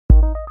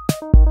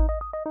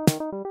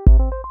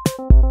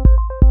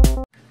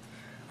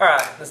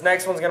Alright, this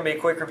next one's going to be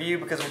a quick review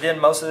because we did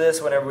most of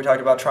this whenever we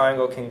talked about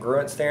triangle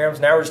congruence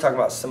theorems. Now we're just talking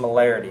about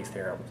similarity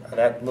theorems.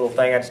 That little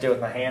thing I just did with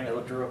my hand that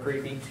looked real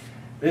creepy.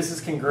 This is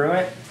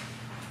congruent.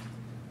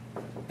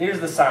 Here's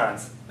the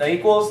signs. The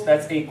equals,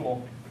 that's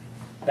equal.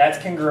 That's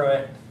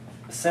congruent.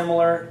 The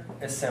similar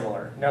is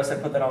similar. Notice I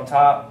put that on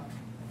top.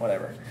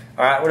 Whatever.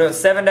 Alright, we're doing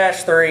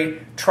 7-3,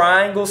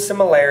 triangle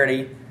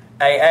similarity,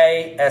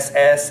 AA,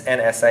 SS,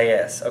 and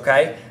SAS.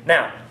 Okay?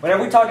 Now,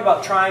 whenever we talk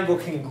about triangle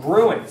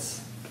congruence,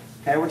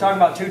 okay, we're talking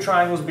about two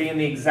triangles being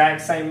the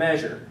exact same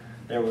measure.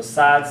 There was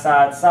side,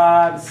 side,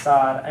 side,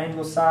 side,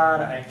 angle,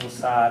 side, angle,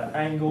 side,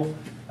 angle,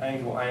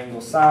 angle, angle,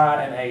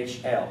 side, and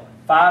HL.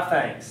 5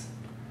 things.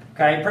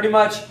 Okay, pretty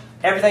much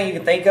everything you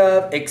can think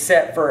of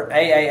except for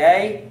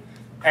AAA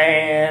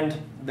and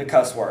the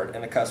cuss word,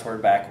 and the cuss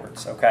word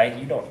backwards. Okay,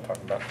 you know what I'm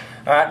talking about.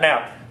 All right,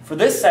 now, for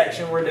this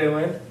section, we're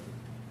doing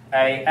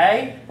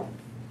AA.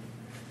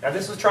 Now,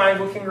 this was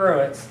triangle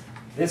congruence.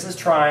 This is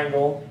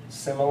triangle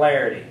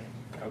similarity.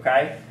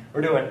 Okay?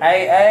 We're doing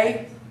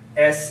AA,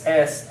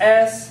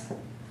 SSS,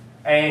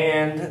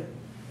 and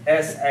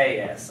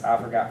SAS.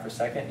 I forgot for a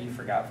second. You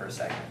forgot for a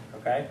second.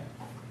 Okay?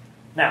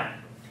 Now,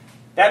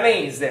 that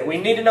means that we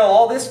need to know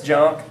all this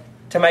junk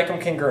to make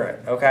them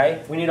congruent.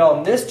 Okay? We need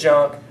all this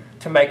junk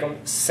to make them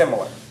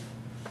similar.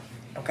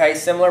 Okay?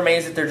 Similar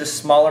means that they're just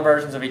smaller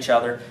versions of each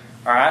other.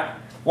 All right?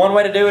 One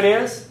way to do it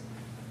is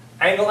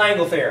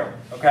angle-angle theorem.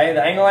 Okay?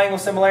 The angle-angle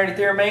similarity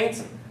theorem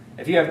means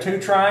if you have two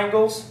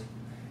triangles,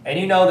 and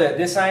you know that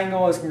this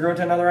angle is congruent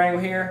to another angle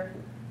here,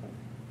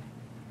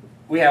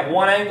 we have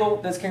one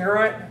angle that's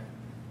congruent.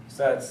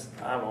 So that's,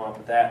 I don't know why I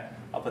put that.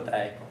 I'll put the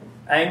A.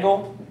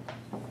 Angle.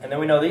 And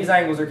then we know these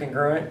angles are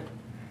congruent.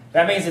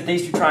 That means that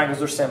these two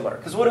triangles are similar.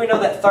 Because what do we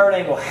know that third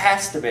angle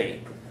has to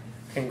be?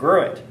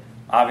 Congruent,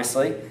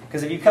 obviously.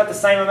 Because if you cut the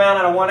same amount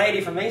out of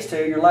 180 from these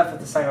two, you're left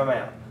with the same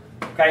amount.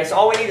 Okay, so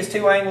all we need is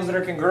two angles that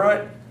are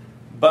congruent.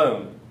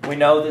 Boom. We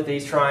know that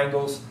these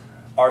triangles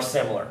are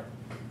similar.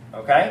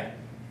 Okay?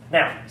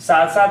 Now,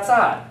 side, side,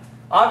 side.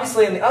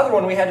 Obviously, in the other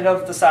one, we had to know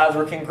that the sides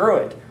were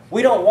congruent.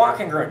 We don't want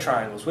congruent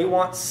triangles. We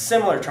want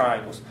similar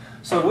triangles.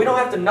 So we don't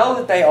have to know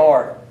that they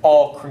are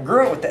all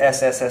congruent with the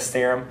SSS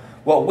theorem.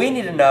 What we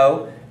need to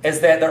know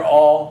is that they're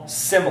all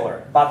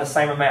similar by the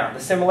same amount. The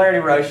similarity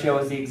ratio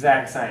is the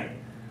exact same.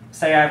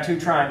 Say I have two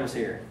triangles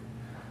here.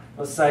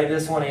 Let's say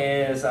this one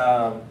is 2,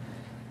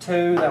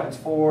 that one's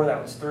 4, that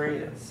one's 3,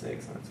 that's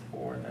 6, and that's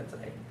 4, and that's 8.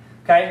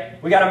 Okay?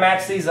 We got to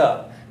match these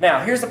up.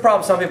 Now, here's the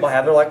problem some people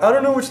have. They're like, I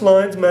don't know which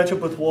lines match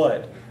up with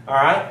what.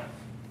 Alright?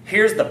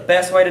 Here's the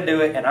best way to do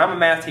it, and I'm a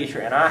math teacher,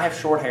 and I have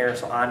short hair,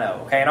 so I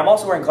know. Okay? And I'm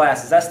also wearing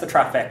glasses. That's the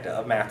trifecta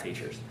of math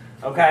teachers.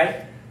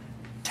 Okay?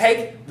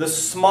 Take the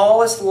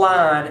smallest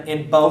line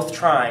in both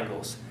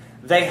triangles.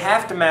 They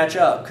have to match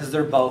up because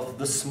they're both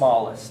the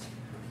smallest.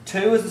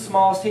 2 is the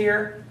smallest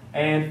here,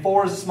 and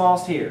 4 is the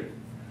smallest here.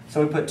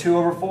 So we put 2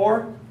 over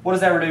 4. What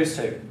does that reduce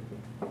to?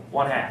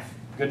 1/2.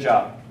 Good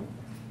job.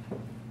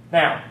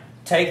 Now,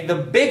 take the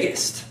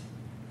biggest.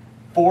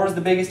 4 is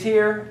the biggest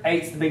here,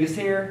 8 is the biggest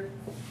here.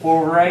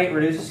 4 over 8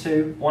 reduces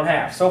to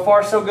 1/2. So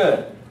far, so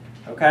good.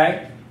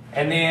 Okay?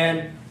 And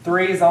then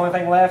 3 is the only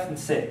thing left, and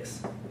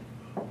 6.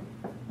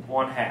 1/2.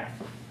 All right,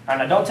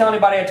 now don't tell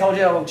anybody I told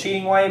you that little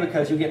cheating way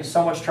because you'll get in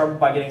so much trouble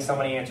by getting so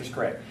many answers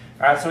correct.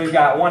 All right, so we've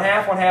got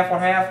 1/2, 1/2,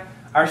 1/2.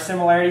 Our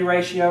similarity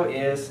ratio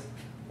is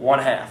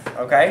 1/2.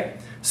 Okay?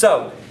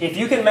 So, if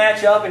you can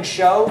match up and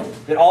show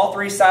that all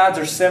three sides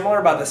are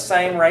similar by the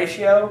same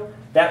ratio,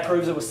 that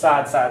proves it was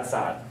side, side,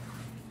 side.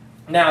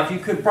 Now, if you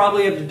could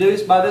probably have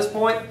deduced by this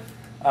point,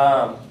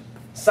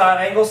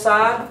 side, angle,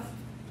 side,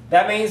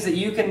 that means that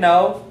you can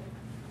know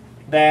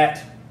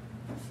that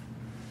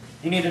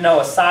you need to know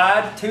a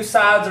side, two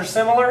sides are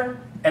similar,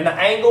 and the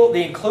angle,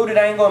 the included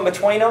angle in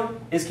between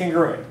them is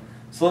congruent.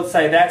 So let's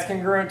say that's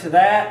congruent to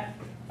that.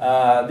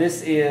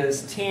 This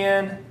is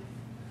 10,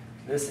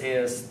 this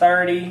is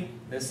 30,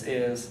 this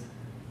is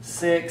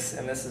 6,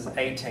 and this is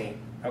 18.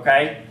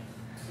 Okay?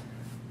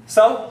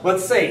 So,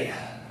 let's see.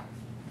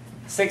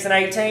 6 and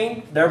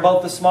 18, they're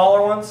both the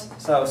smaller ones.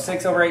 So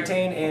 6 over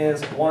 18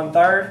 is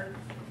 1/3.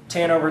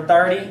 10 over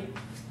 30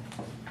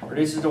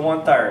 reduces to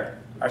 1/3.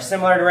 Our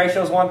similarity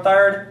ratio is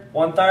 1/3.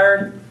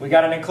 1/3. We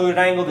got an included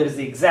angle that is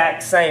the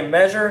exact same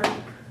measure.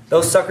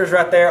 Those suckers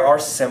right there are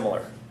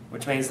similar,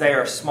 which means they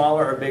are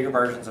smaller or bigger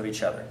versions of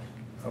each other.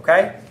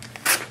 Okay?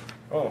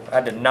 Oh,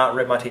 I did not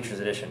rip my teacher's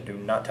edition. Do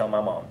not tell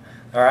my mom.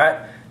 All right?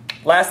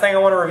 Last thing I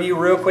want to review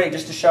real quick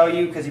just to show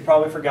you, because you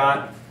probably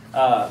forgot,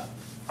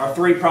 are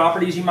 3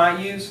 properties you might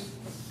use.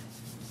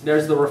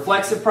 There's the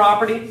reflexive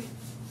property,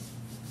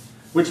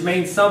 which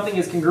means something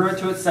is congruent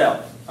to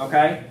itself.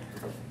 Okay?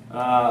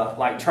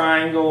 Like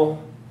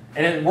triangle,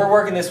 and then we're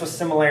working this with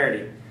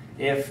similarity.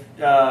 If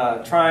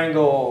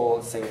triangle,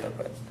 let's see what I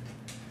put.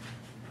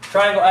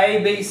 Triangle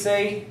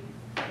ABC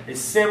is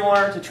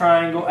similar to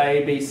triangle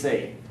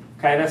ABC.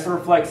 Okay, that's the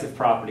reflexive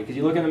property. Because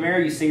you look in the mirror,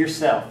 you see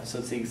yourself. So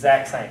it's the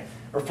exact same.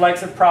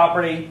 Reflexive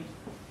property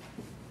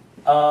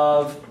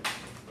of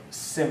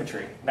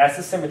symmetry. That's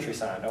the symmetry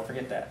sign. Don't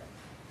forget that.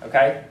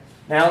 Okay?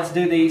 Now let's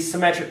do the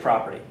symmetric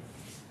property.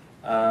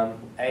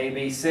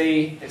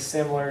 ABC is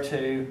similar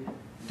to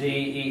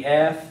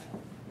DEF.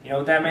 You know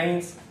what that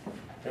means?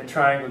 The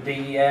triangle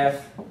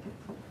DEF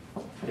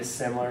is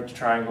similar to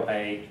triangle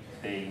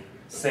ABC.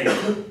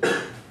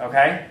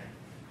 Okay?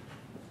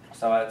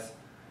 So that's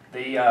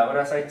the, what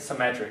did I say?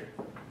 Symmetric.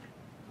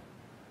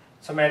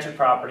 Symmetric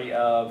property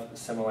of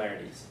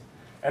similarities.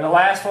 And the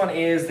last one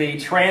is the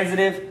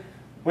transitive.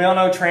 We all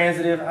know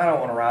transitive. I don't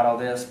want to write all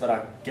this, but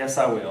I guess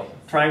I will.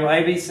 Triangle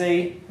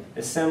ABC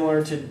is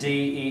similar to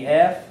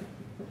DEF.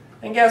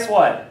 And guess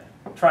what?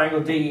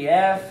 Triangle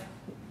DEF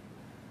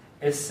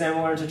is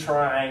similar to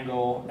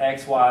triangle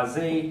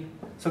XYZ.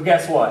 So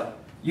guess what?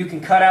 You can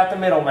cut out the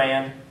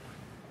middleman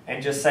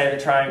and just say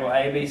the triangle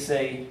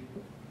ABC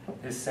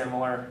is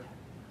similar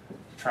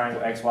to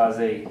triangle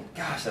XYZ.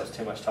 Gosh, that was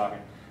too much talking.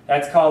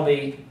 That's called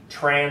the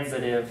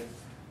transitive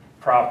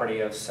property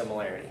of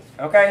similarity.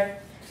 Okay?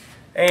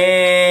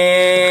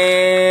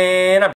 And